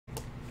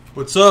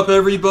What's up,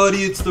 everybody?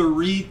 It's the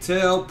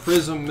Retail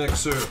Prizm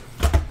Mixer.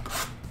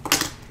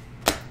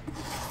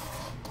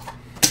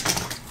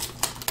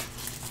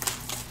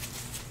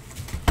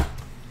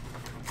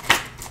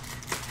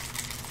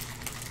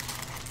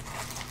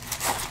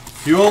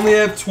 If you only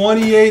have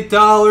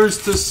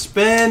 $28 to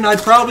spend,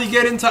 I'd probably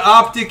get into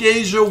Optic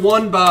Asia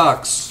 1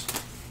 box.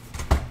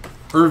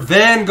 Or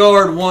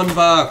Vanguard 1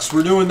 box.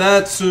 We're doing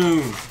that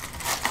soon.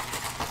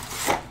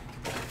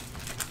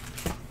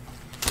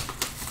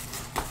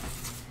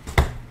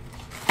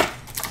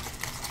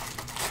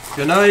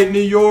 Good night, New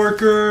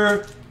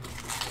Yorker.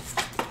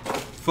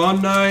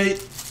 Fun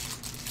night.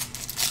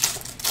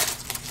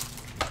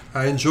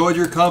 I enjoyed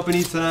your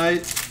company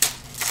tonight.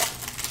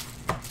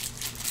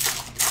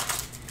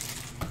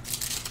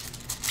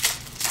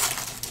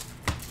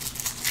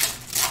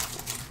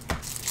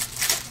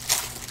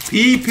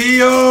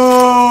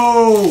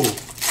 PPO!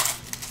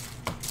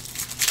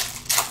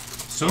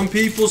 Some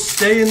people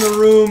stay in the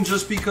room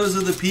just because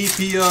of the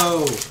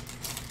PPO.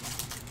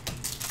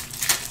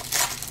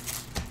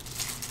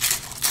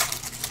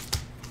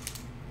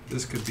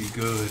 This could be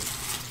good.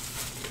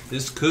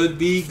 This could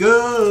be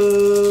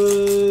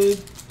good.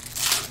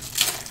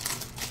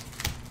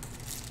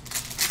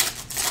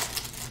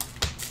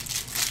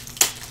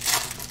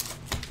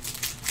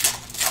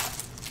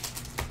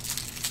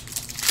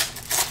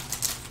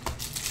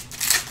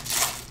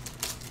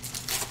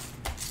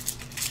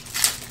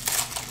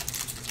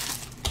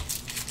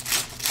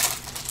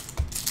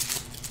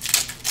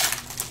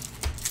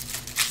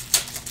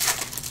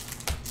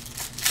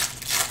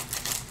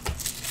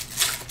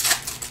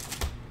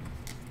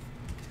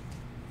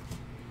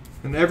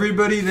 And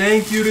everybody,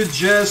 thank you to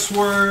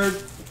Jessword.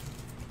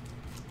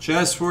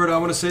 Jessword, I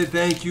want to say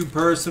thank you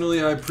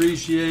personally. I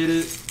appreciate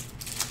it.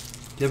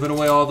 Giving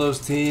away all those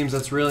teams.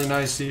 That's really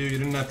nice of you. You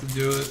didn't have to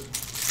do it.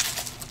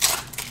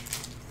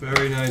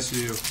 Very nice of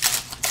you.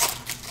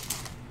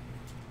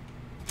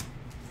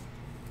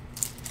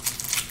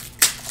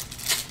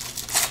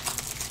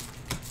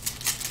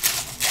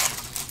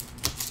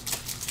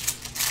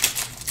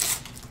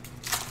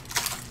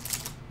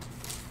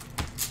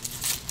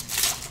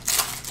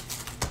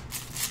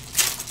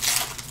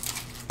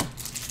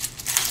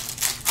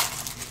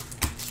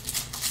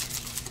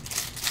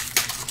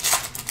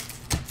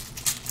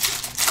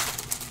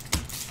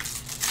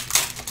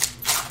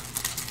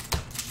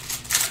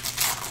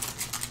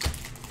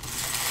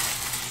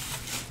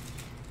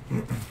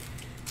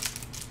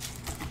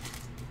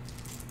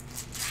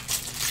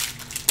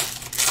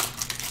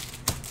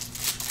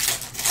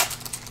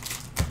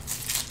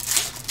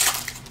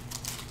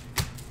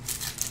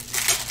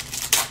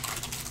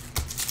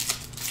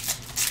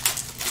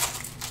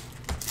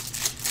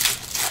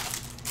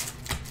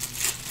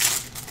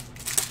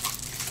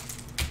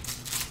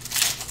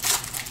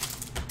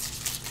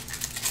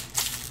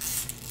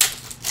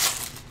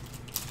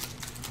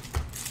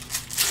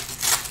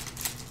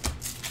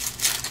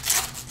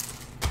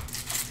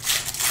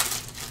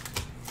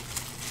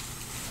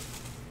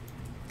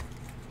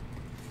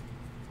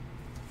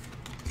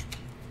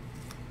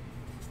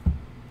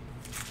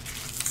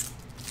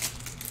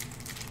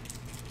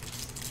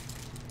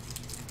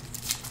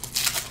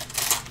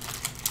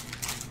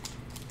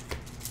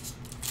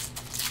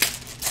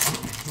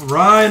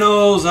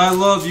 Rhinos, I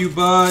love you,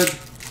 bud.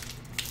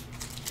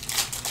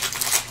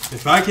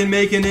 If I can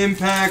make an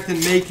impact and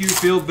make you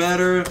feel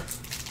better,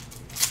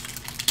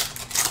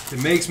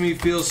 it makes me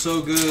feel so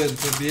good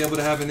to be able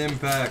to have an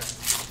impact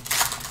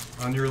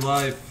on your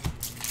life.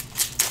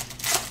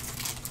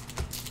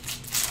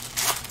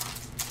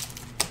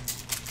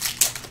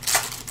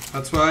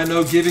 That's why I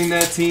know giving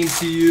that team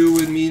to you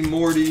would mean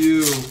more to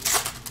you.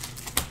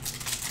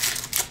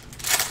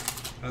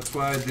 That's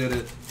why I did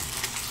it.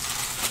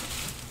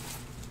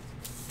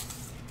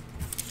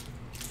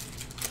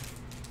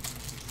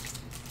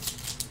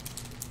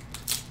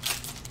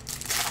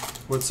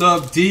 What's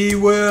up,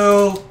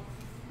 D-Will?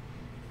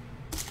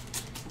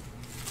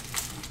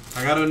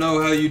 I gotta know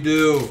how you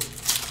do.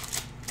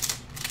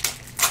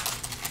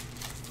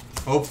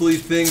 Hopefully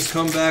things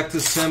come back to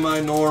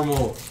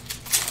semi-normal.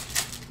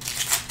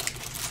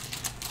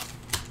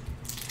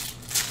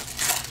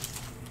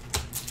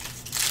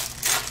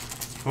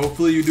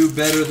 Hopefully you do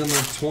better than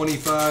like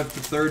 25 to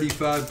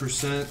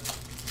 35%.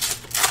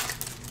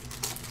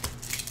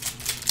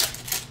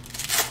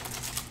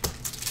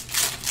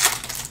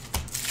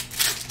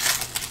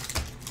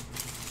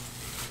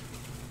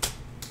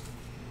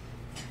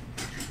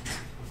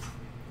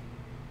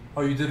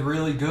 Oh, you did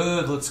really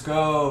good. Let's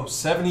go.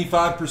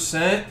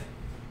 75%.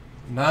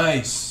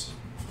 Nice.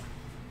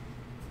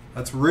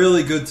 That's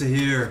really good to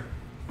hear.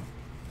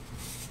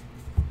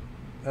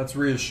 That's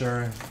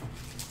reassuring.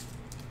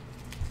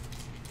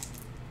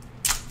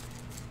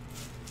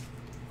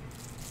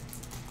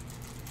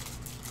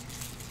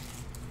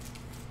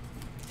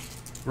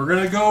 We're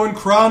going to go in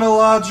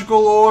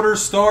chronological order,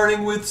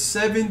 starting with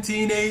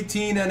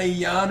 17-18 and a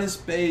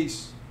Giannis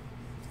base.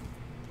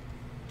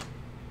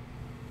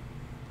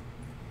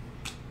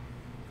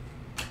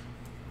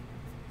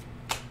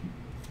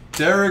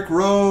 Derrick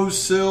Rose,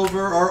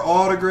 silver. Our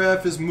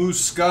autograph is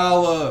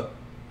Muscala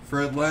for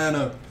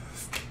Atlanta.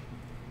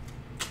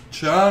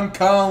 John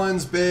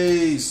Collins,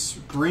 base.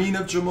 Green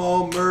of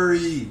Jamal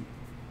Murray.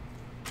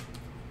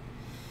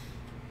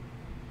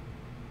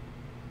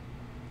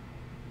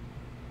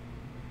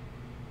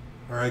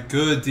 All right,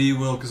 good,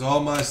 D-Will, because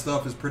all my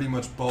stuff is pretty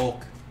much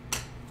bulk.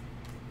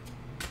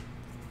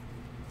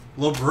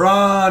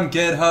 LeBron,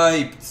 get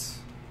hyped.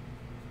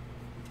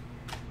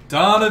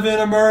 Donovan,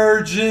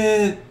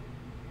 emergent.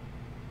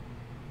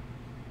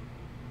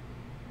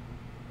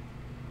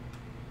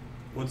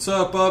 What's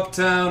up,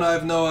 Uptown? I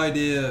have no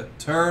idea.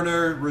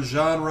 Turner,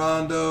 Rajon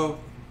Rondo.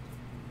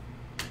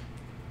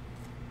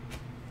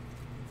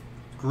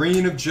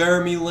 Green of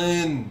Jeremy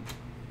Lin.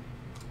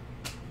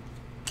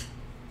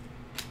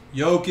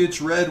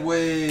 Jokic, red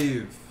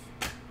wave.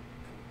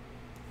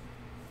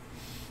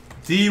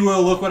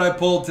 D-Will, look what I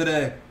pulled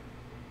today.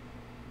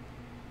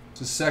 It's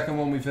the second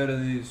one we've had of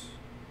these.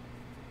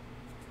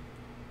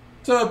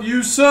 What's up,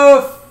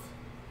 Yusuf?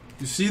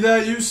 You see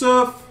that,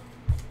 Yusuf?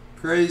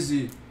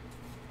 Crazy.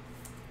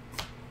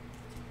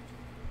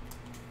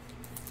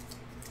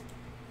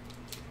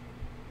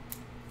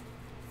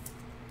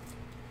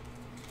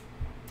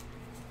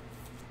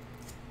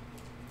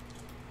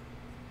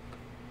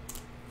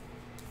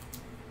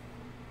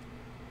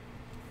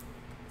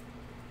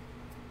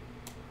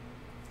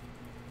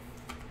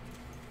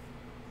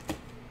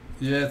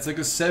 Yeah, it's like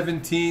a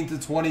 17 to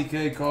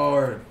 20K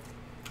card.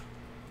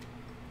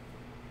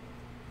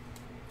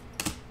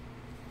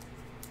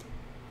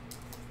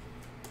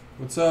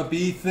 What's up,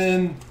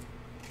 Ethan?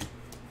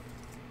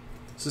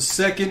 It's the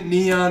second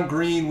neon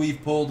green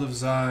we've pulled of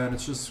Zion.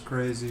 It's just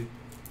crazy.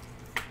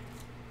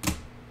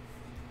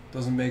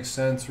 Doesn't make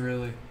sense,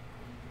 really.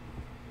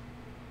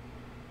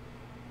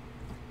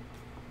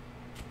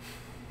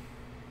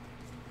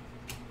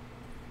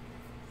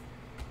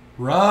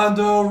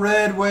 Rondo,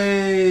 red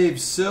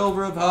wave.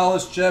 Silver of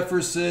Hollis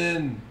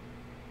Jefferson.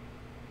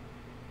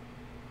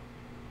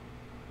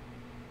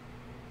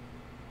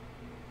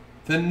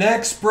 The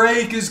next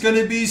break is going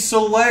to be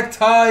Select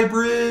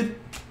Hybrid.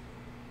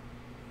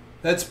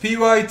 That's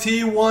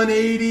PYT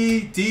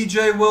 180.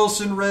 DJ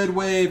Wilson, red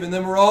wave. And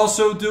then we're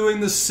also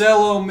doing the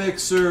Cello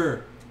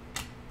Mixer.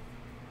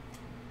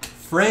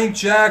 Frank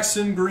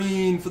Jackson,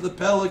 green for the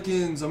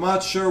Pelicans. I'm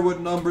not sure what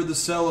number the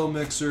Cello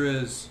Mixer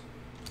is.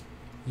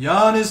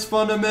 Giannis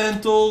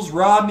Fundamentals,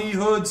 Rodney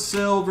Hood,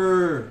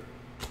 silver.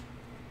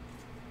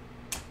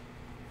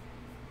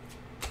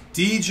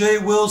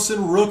 DJ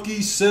Wilson,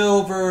 rookie,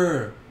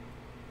 silver.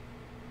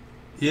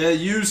 Yeah,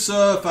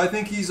 Yusuf, I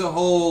think he's a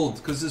hold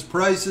because his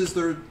prices,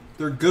 they're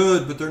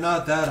good, but they're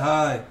not that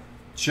high.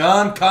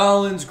 John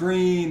Collins,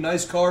 green.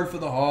 Nice card for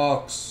the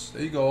Hawks.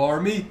 There you go,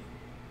 Army.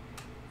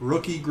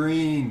 Rookie,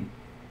 green.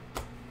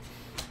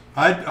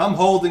 I'm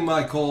holding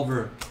my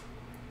Culver.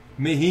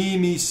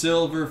 Mahimi,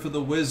 silver for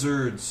the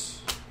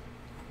Wizards.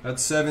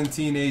 That's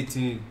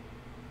 17-18.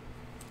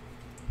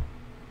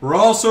 We're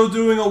also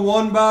doing a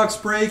one-box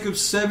break of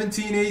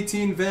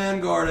 17-18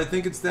 Vanguard. I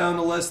think it's down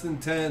to less than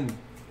 10.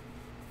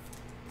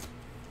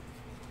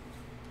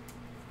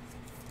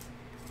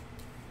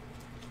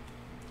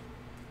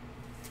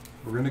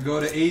 We're going to go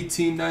to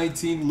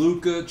 18-19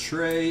 Luka,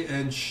 Trey,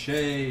 and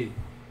Shea.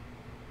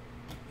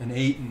 And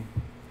Ayton.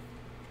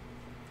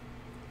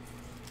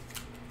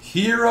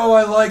 Hero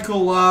I like a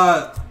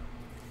lot.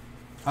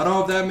 I don't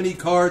have that many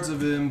cards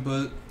of him,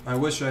 but I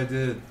wish I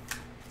did.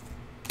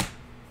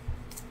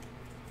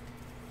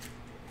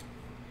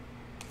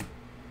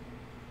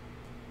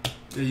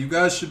 Yeah, you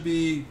guys should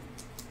be...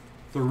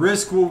 The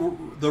risk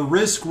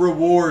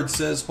reward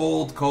says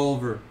hold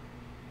Culver.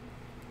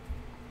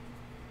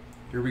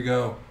 Here we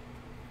go.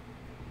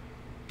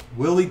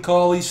 Willie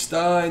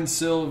Cauley-Stein,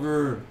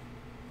 silver.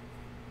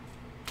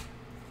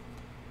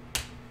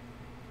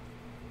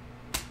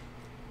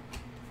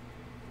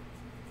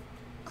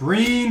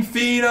 Green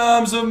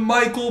Phenoms of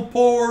Michael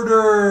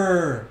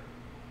Porter.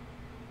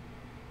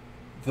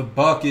 The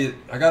bucket.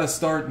 I got to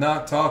start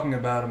not talking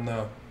about him,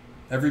 though.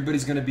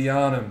 Everybody's going to be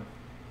on him.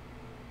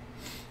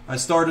 I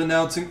start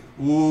announcing...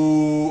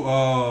 Ooh,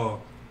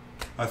 oh.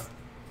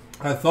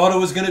 I thought it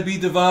was going to be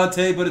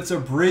Devontae, but it's a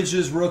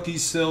Bridges rookie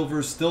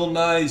silver. Still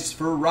nice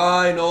for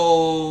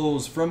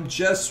Rhinos from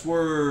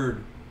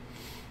Jessword.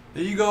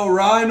 There you go,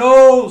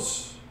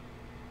 Rhinos.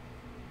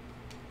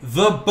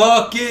 The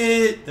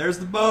bucket. There's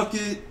the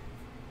bucket.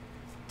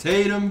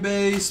 Tatum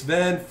base.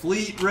 Van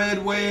Fleet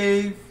red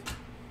wave.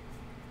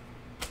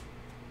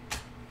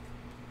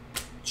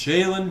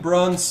 Jalen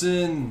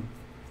Brunson.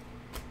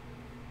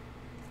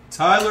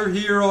 Tyler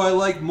Hero I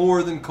like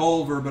more than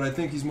Culver, but I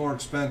think he's more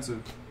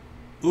expensive.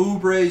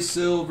 Oubre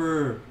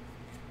silver.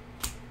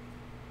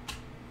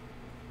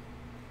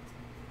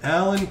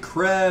 Allen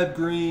Crabbe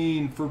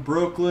green for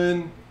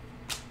Brooklyn.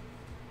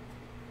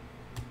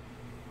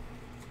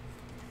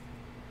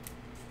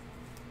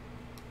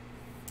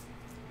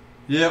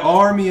 Yeah,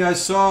 Army, I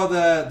saw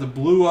that. The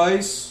blue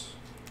ice.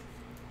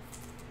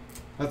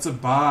 That's a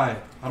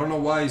buy. I don't know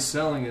why he's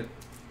selling it.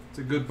 It's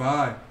a good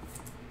buy.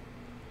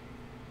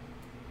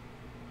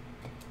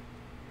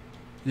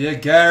 Yeah,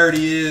 Garrett,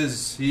 he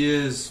is. He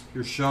is.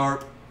 You're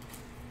sharp.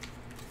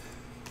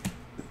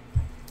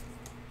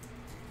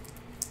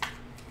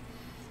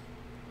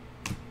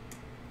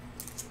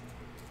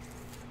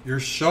 You're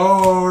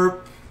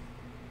sharp.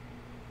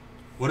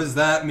 What does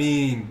that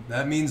mean?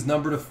 That means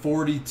number to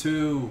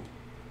 42.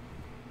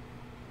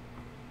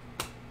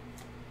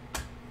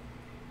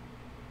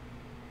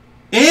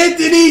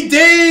 Anthony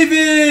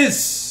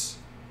Davis!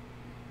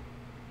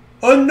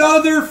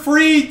 Another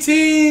free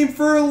team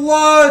for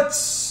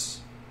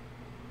Lutz.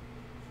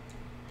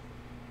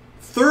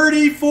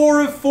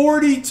 34 of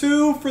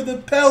 42 for the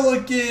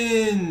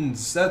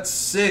Pelicans. That's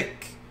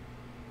sick.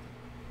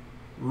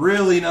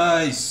 Really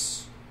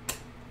nice.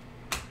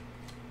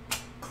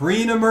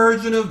 Green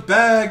emergent of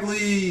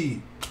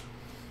Bagley.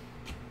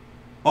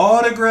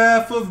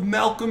 Autograph of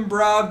Malcolm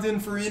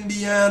Brogdon for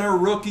Indiana.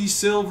 Rookie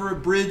silver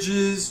of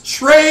Bridges.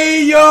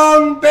 Trae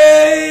Young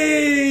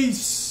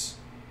base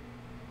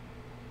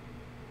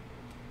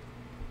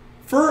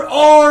for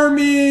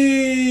Army.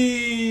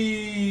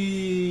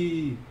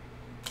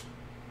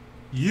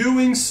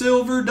 Ewing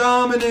silver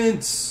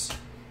dominance.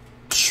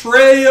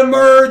 Trae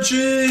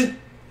emergent.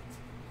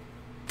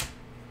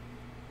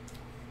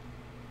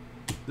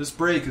 This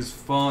break is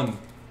fun.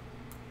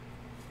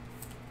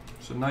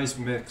 It's a nice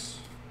mix.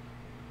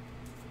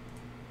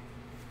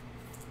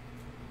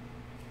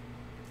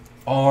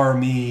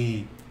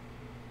 Army.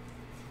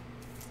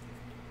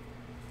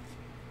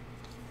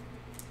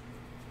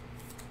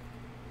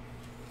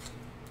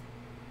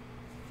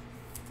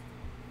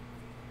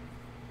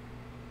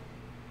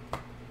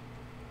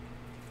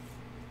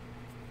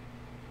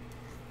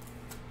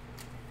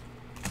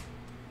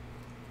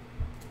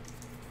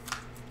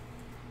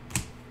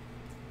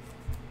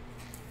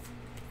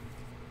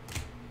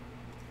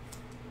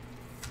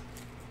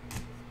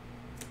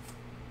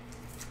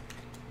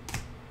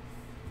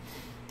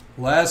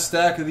 Last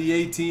stack of the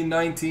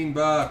 18-19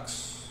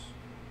 box.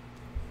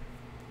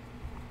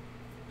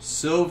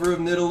 Silver of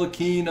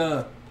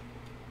Ntilikina.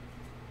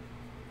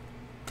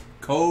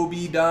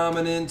 Kobe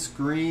dominance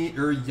green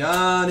or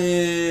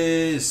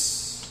Giannis.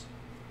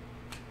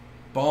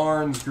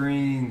 Barnes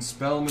green.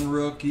 Spellman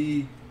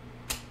rookie.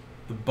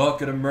 The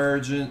bucket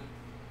emergent.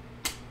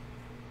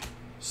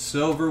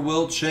 Silver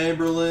Wilt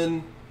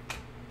Chamberlain.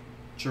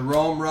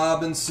 Jerome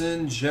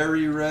Robinson.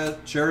 Jerry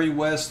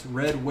West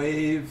Red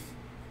Wave.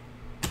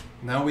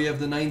 Now we have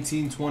the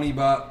 1920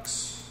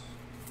 box.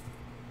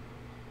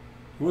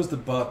 Who was the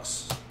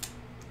Bucks?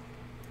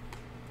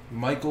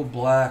 Michael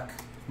Black.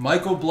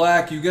 Michael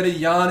Black, you get a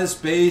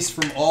Giannis base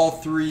from all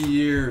 3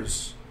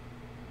 years.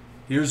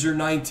 Here's your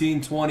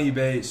 1920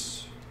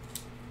 base.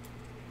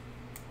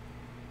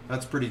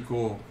 That's pretty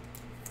cool.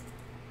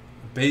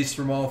 Base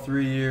from all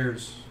 3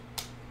 years.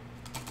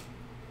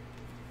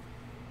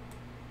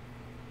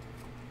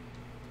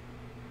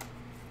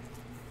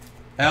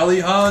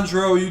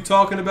 Alejandro, you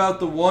talking about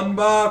the 1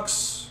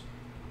 box?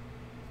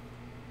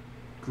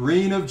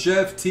 Green of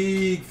Jeff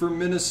Teague for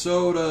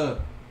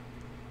Minnesota.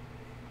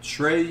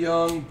 Trae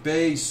Young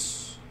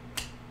base.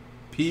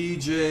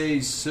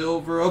 PJ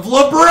silver of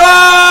LeBron!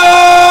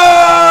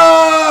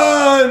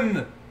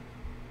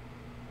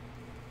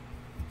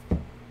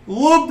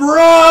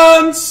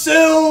 LeBron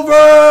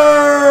silver!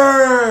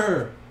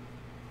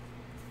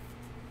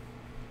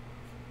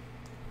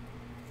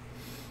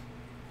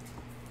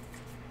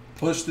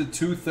 Pushed to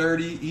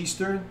 2:30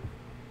 Eastern.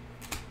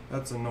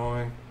 That's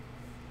annoying.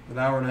 An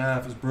hour and a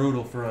half is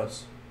brutal for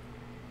us.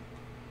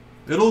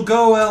 It'll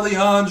go,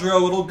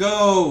 Alejandro. It'll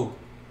go.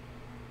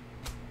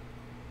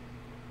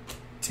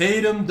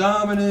 Tatum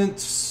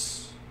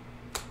dominance.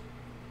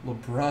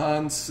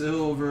 LeBron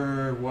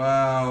silver.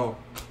 Wow.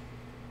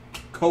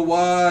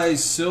 Kawhi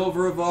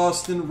silver of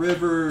Austin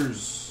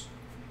Rivers.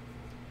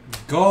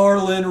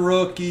 Garland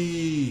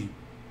rookie.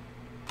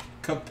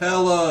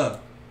 Capella.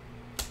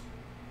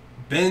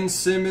 Ben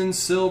Simmons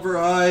silver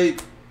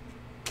height.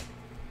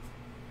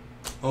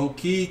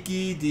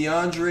 Okiki,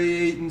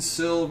 DeAndre Ayton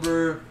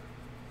silver.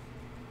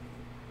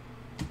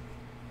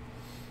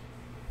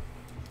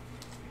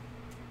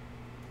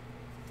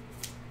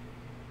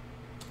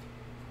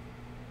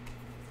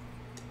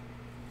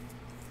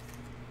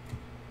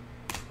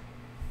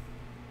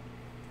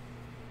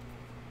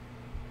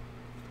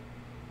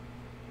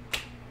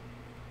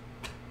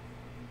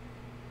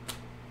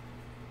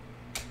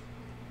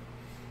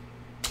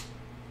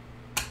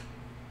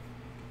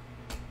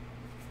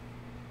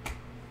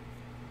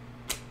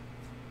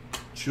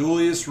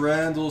 Julius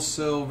Randle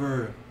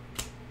silver.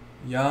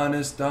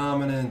 Giannis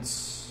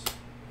dominance.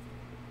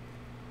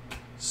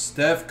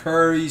 Steph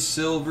Curry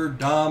silver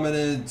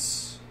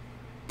dominance.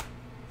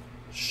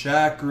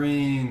 Shaq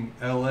green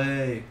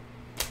LA.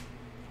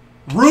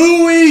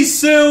 Rui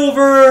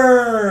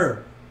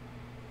silver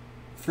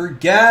for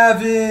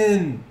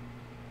Gavin.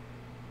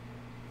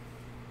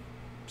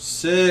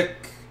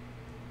 Sick.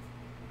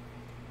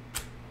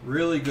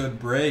 Really good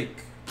break.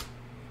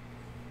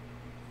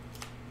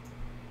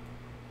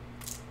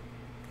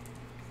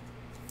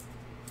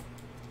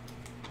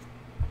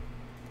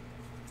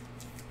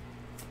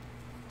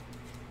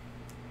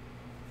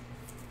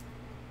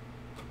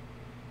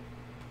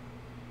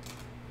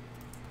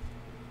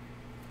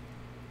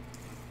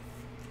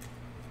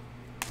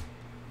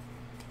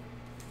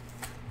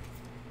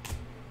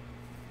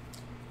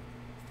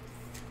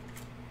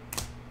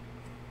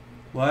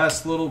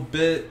 Last little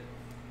bit.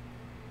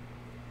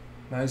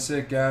 Nice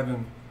hit,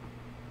 Gavin.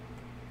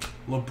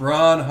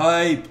 LeBron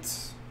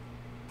hyped.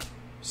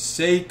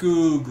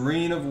 Sekou,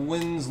 green of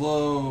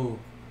Winslow.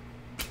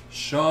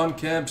 Sean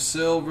Kemp,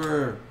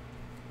 silver.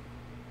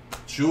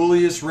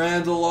 Julius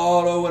Randle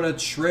auto and a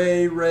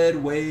Trey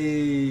red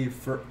wave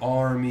for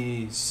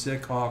Army.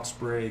 Sick Hawks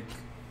break.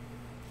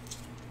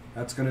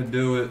 That's going to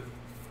do it.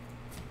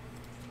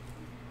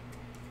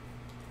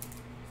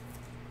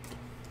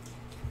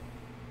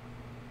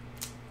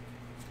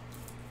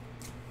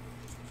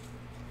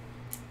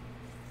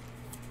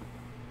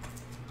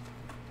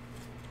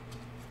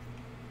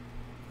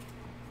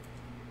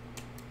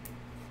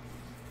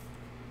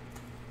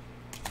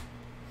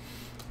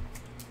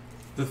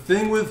 The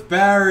thing with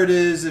Barrett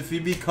is if he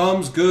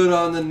becomes good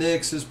on the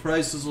Knicks, his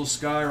prices will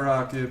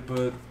skyrocket,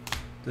 but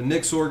the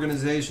Knicks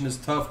organization is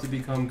tough to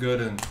become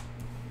good in.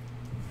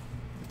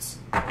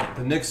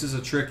 The Knicks is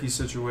a tricky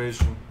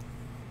situation.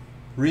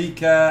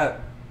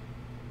 Recap.